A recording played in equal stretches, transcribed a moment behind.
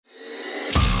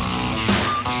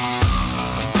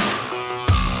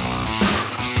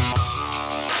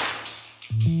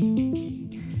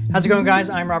How's it going, guys?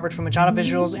 I'm Robert from Machado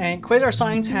Visuals, and Quasar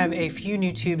Science have a few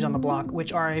new tubes on the block,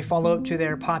 which are a follow-up to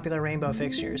their popular Rainbow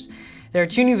fixtures. There are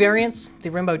two new variants, the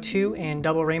Rainbow 2 and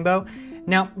Double Rainbow.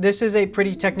 Now, this is a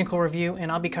pretty technical review, and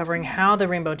I'll be covering how the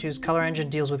Rainbow 2's color engine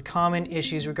deals with common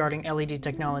issues regarding LED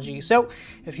technology. So,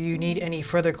 if you need any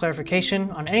further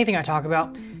clarification on anything I talk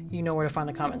about, you know where to find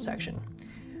the comment section.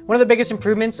 One of the biggest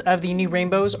improvements of the new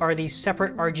Rainbows are the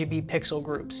separate RGB pixel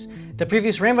groups. The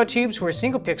previous Rainbow tubes were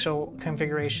single pixel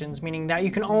configurations, meaning that you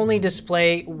can only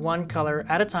display one color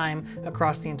at a time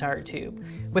across the entire tube.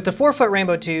 With the 4-foot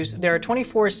Rainbow tubes, there are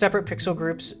 24 separate pixel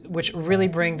groups, which really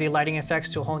bring the lighting effects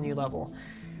to a whole new level.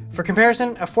 For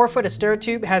comparison, a 4-foot Astera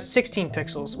tube has 16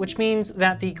 pixels, which means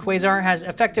that the Quasar has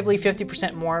effectively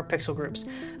 50% more pixel groups,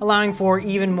 allowing for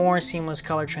even more seamless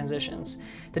color transitions.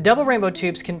 The double Rainbow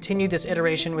tubes continue this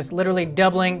iteration with literally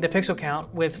doubling the pixel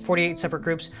count with 48 separate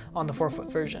groups on the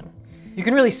 4-foot version. You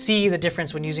can really see the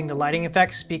difference when using the lighting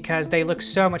effects because they look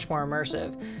so much more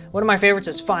immersive. One of my favorites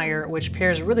is fire, which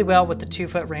pairs really well with the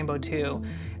 2-foot Rainbow 2.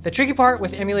 The tricky part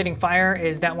with emulating fire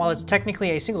is that while it's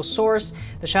technically a single source,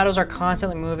 the shadows are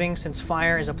constantly moving since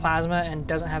fire is a plasma and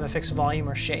doesn't have a fixed volume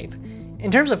or shape. In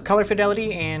terms of color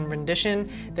fidelity and rendition,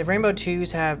 the Rainbow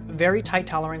 2s have very tight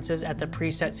tolerances at the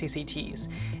preset CCTs.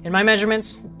 In my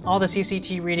measurements, all the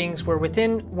CCT readings were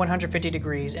within 150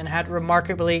 degrees and had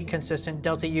remarkably consistent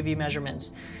delta UV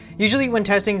measurements. Usually when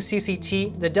testing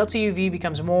CCT, the delta UV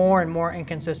becomes more and more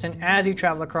inconsistent as you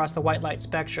travel across the white light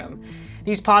spectrum.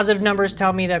 These positive numbers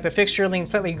tell me that the fixture leans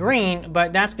slightly green,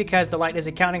 but that's because the light is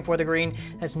accounting for the green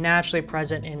that's naturally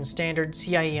present in standard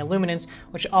CIE illuminants,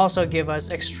 which also give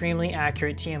us extremely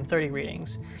accurate TM30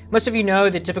 readings. Most of you know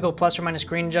the typical plus or minus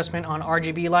green adjustment on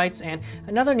RGB lights, and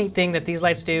another neat thing that these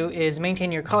lights do is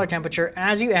maintain your color temperature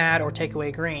as you add or take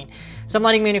away green. Some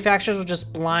lighting manufacturers will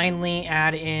just blindly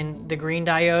add in the green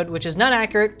diode, which is not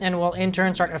accurate and will in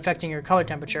turn start affecting your color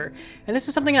temperature. And this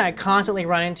is something that I constantly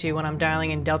run into when I'm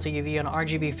dialing in delta UV on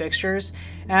RGB fixtures.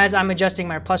 As I'm adjusting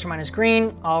my plus or minus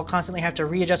green, I'll constantly have to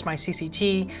readjust my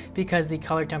CCT because the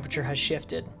color temperature has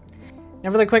shifted. Now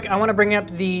really quick, I want to bring up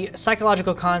the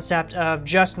psychological concept of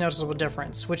just noticeable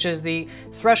difference, which is the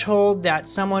threshold that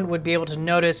someone would be able to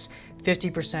notice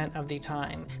 50% of the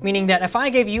time. Meaning that if I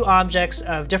gave you objects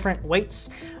of different weights,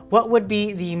 what would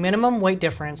be the minimum weight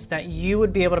difference that you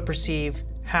would be able to perceive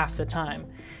half the time?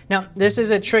 Now, this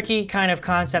is a tricky kind of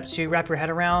concept to wrap your head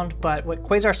around, but what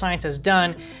Quasar Science has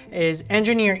done is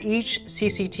engineer each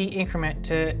CCT increment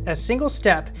to a single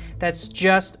step that's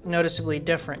just noticeably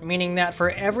different, meaning that for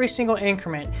every single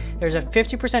increment, there's a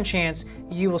 50% chance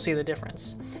you will see the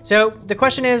difference. So the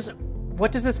question is,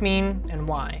 what does this mean and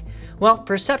why? Well,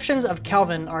 perceptions of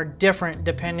Kelvin are different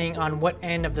depending on what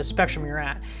end of the spectrum you're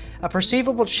at. A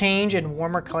perceivable change in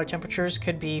warmer color temperatures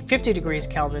could be 50 degrees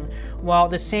Kelvin, while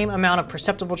the same amount of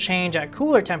perceptible change at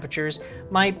cooler temperatures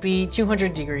might be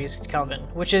 200 degrees Kelvin,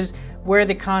 which is where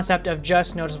the concept of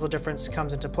just noticeable difference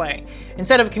comes into play.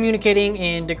 Instead of communicating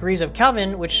in degrees of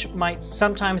Kelvin, which might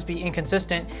sometimes be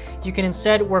inconsistent, you can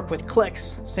instead work with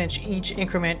clicks, since each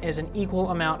increment is an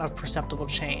equal amount of perceptible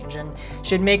change, and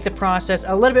should make the process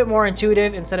a little bit more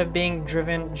intuitive instead of being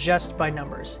driven just by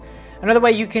numbers. Another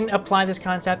way you can apply this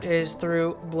concept is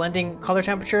through blending color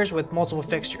temperatures with multiple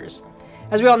fixtures.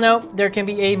 As we all know, there can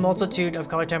be a multitude of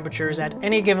color temperatures at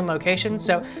any given location,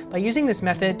 so by using this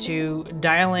method to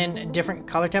dial in different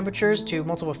color temperatures to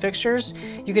multiple fixtures,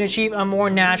 you can achieve a more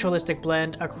naturalistic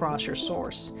blend across your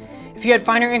source. If you had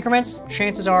finer increments,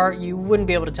 chances are you wouldn't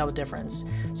be able to tell the difference.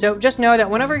 So just know that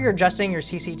whenever you're adjusting your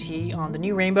CCT on the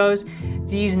new Rainbows,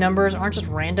 these numbers aren't just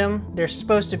random, they're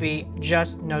supposed to be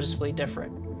just noticeably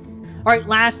different. Alright,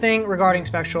 last thing regarding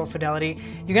spectral fidelity,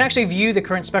 you can actually view the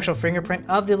current spectral fingerprint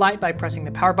of the light by pressing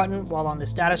the power button while on the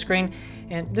status screen,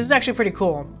 and this is actually pretty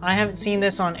cool. I haven't seen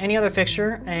this on any other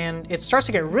fixture, and it starts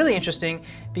to get really interesting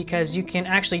because you can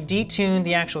actually detune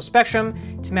the actual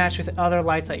spectrum to match with other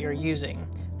lights that you're using.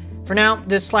 For now,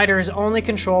 this slider is only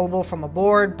controllable from a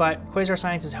board, but Quasar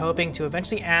Science is hoping to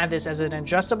eventually add this as an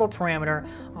adjustable parameter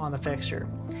on the fixture.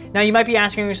 Now you might be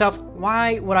asking yourself,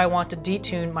 why would I want to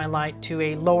detune my light to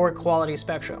a lower quality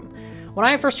spectrum? When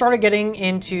I first started getting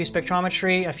into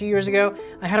spectrometry a few years ago,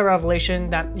 I had a revelation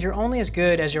that you're only as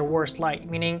good as your worst light,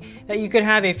 meaning that you could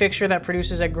have a fixture that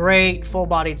produces a great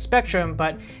full-bodied spectrum,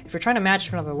 but if you're trying to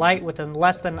match another light with a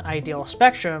less than ideal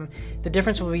spectrum, the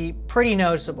difference will be pretty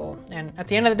noticeable. And at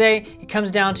the end of the day, it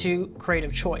comes down to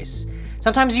creative choice.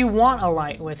 Sometimes you want a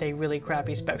light with a really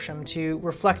crappy spectrum to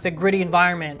reflect the gritty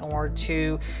environment or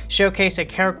to showcase a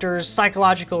character's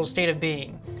psychological state of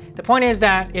being. The point is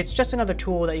that it's just another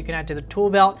tool that you can add to the tool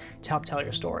belt to help tell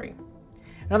your story.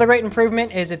 Another great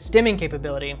improvement is its dimming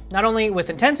capability, not only with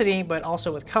intensity, but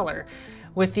also with color.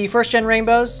 With the first-gen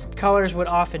Rainbows, colors would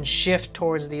often shift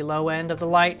towards the low end of the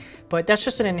light, but that's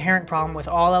just an inherent problem with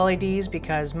all LEDs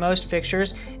because most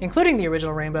fixtures, including the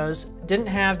original Rainbows, didn't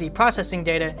have the processing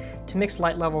data to mix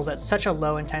light levels at such a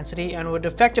low intensity and would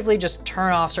effectively just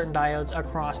turn off certain diodes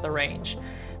across the range.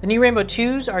 The new Rainbow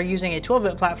 2s are using a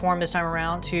 12-bit platform this time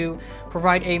around to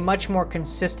provide a much more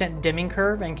consistent dimming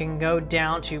curve and can go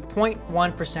down to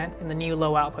 0.1% in the new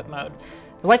low output mode.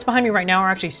 The lights behind me right now are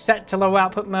actually set to low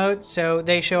output mode, so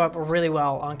they show up really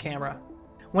well on camera.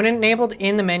 When enabled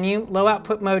in the menu, low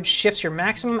output mode shifts your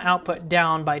maximum output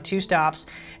down by 2 stops,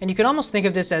 and you can almost think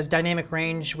of this as dynamic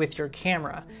range with your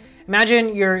camera.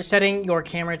 Imagine you're setting your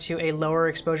camera to a lower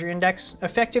exposure index,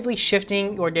 effectively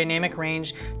shifting your dynamic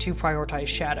range to prioritize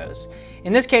shadows.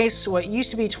 In this case, what used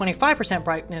to be 25%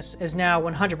 brightness is now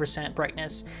 100%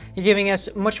 brightness. You're giving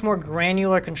us much more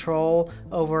granular control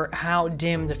over how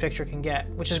dim the fixture can get,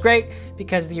 which is great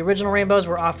because the original Rainbows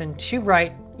were often too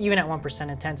bright even at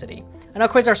 1% intensity. I know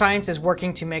Quasar Science is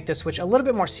working to make this switch a little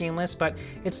bit more seamless, but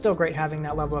it's still great having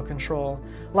that level of control.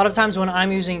 A lot of times when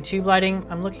I'm using tube lighting,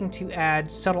 I'm looking to add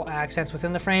subtle accents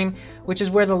within the frame, which is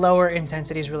where the lower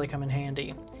intensities really come in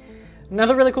handy.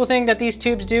 Another really cool thing that these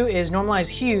tubes do is normalize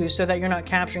hues so that you're not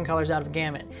capturing colors out of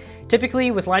gamut. Typically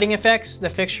with lighting effects, the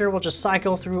fixture will just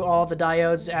cycle through all the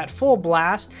diodes at full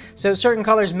blast, so certain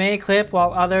colors may clip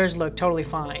while others look totally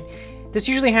fine. This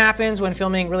usually happens when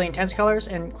filming really intense colors,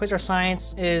 and Quasar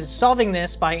Science is solving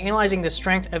this by analyzing the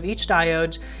strength of each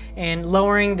diode and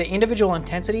lowering the individual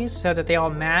intensities so that they all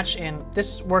match, and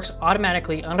this works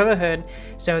automatically under the hood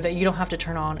so that you don't have to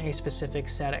turn on a specific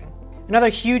setting. Another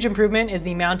huge improvement is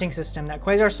the mounting system that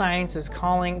Quasar Science is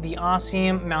calling the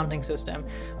Ossium mounting system,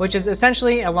 which is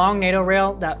essentially a long NATO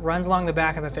rail that runs along the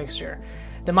back of the fixture.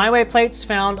 The MyWay plates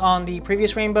found on the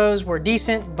previous Rainbows were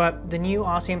decent, but the new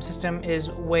Ossium system is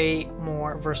way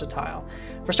more versatile.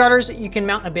 For starters, you can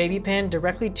mount a baby pin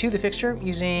directly to the fixture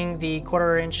using the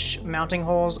 1/4-inch mounting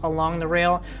holes along the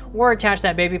rail, or attach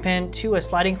that baby pin to a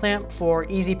sliding clamp for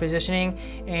easy positioning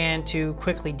and to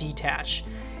quickly detach.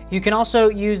 You can also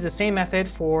use the same method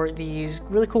for these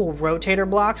really cool rotator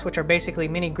blocks, which are basically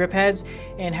mini grip heads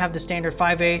and have the standard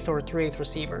 5/8 or 3/8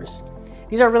 receivers.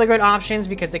 These are really great options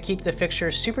because they keep the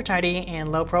fixture super tidy and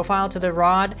low profile to the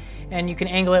rod, and you can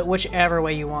angle it whichever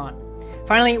way you want.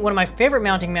 Finally, one of my favorite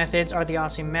mounting methods are the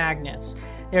Ossium magnets.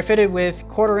 They're fitted with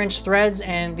 1/4-inch threads,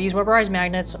 and these rubberized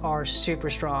magnets are super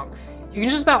strong. You can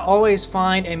just about always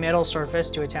find a metal surface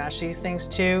to attach these things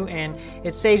to, and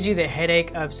it saves you the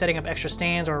headache of setting up extra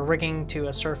stands or rigging to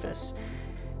a surface.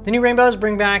 The new Rainbows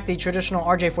bring back the traditional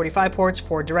RJ45 ports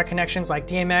for direct connections like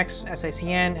DMX,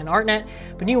 SICN, and ArtNet,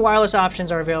 but new wireless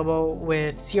options are available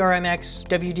with CRMX,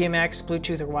 WDMX,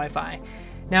 Bluetooth, or Wi-Fi.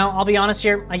 Now, I'll be honest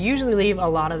here, I usually leave a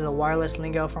lot of the wireless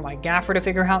lingo for my gaffer to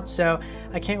figure out, so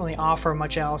I can't really offer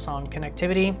much else on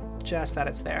connectivity, just that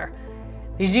it's there.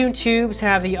 These new tubes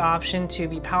have the option to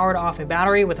be powered off a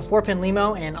battery with a 4-pin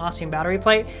LiMo and Ossium battery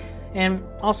plate. And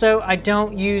also, I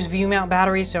don't use view mount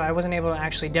batteries, so I wasn't able to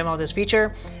actually demo this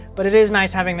feature, but it is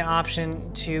nice having the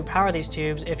option to power these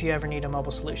tubes if you ever need a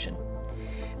mobile solution.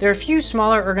 There are a few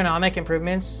smaller ergonomic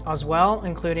improvements as well,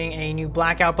 including a new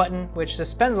blackout button, which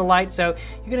suspends the light so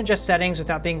you can adjust settings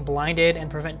without being blinded and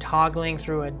prevent toggling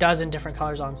through a dozen different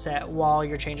colors on set while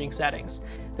you're changing settings.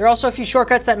 There are also a few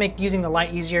shortcuts that make using the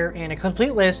light easier, and a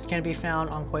complete list can be found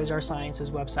on Quasar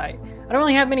Science's website. I don't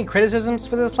really have many criticisms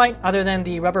for this light other than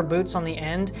the rubber boots on the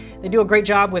end. They do a great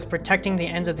job with protecting the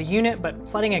ends of the unit, but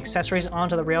sliding accessories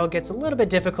onto the rail gets a little bit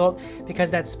difficult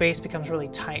because that space becomes really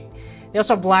tight. They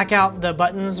also black out the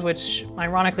buttons, which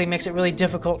ironically makes it really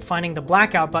difficult finding the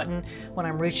blackout button when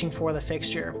I'm reaching for the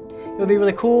fixture. It would be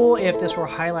really cool if this were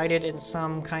highlighted in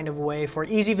some kind of way for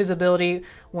easy visibility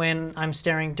when I'm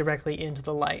staring directly into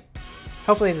the light.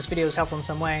 Hopefully this video is helpful in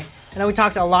some way. I know we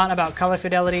talked a lot about color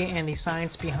fidelity and the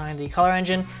science behind the color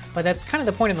engine, but that's kind of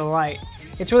the point of the light.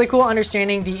 It's really cool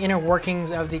understanding the inner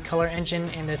workings of the color engine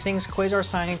and the things Quasar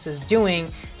Science is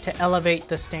doing to elevate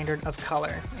the standard of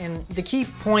color. And the key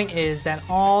point is that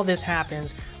all this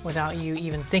happens without you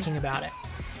even thinking about it.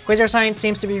 Quasar Science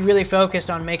seems to be really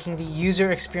focused on making the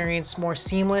user experience more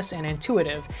seamless and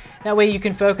intuitive. That way you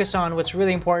can focus on what's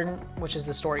really important, which is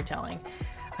the storytelling.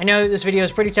 I know this video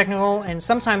is pretty technical and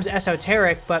sometimes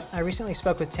esoteric, but I recently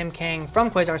spoke with Tim Kang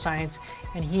from Quasar Science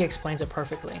and he explains it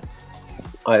perfectly.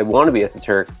 I want to be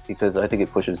esoteric because I think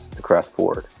it pushes the craft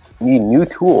forward. You need new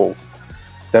tools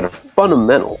that are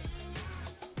fundamental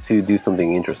to do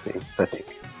something interesting, I think.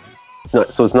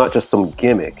 It's not just some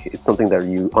gimmick. It's something that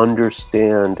you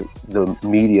understand the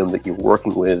medium that you're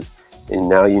working with, and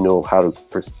now you know how to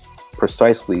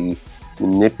precisely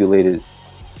manipulate it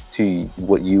to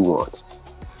what you want.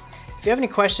 If you have any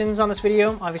questions on this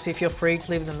video, obviously feel free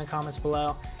to leave them in the comments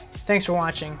below. Thanks for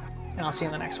watching, and I'll see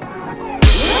you in the next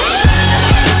one.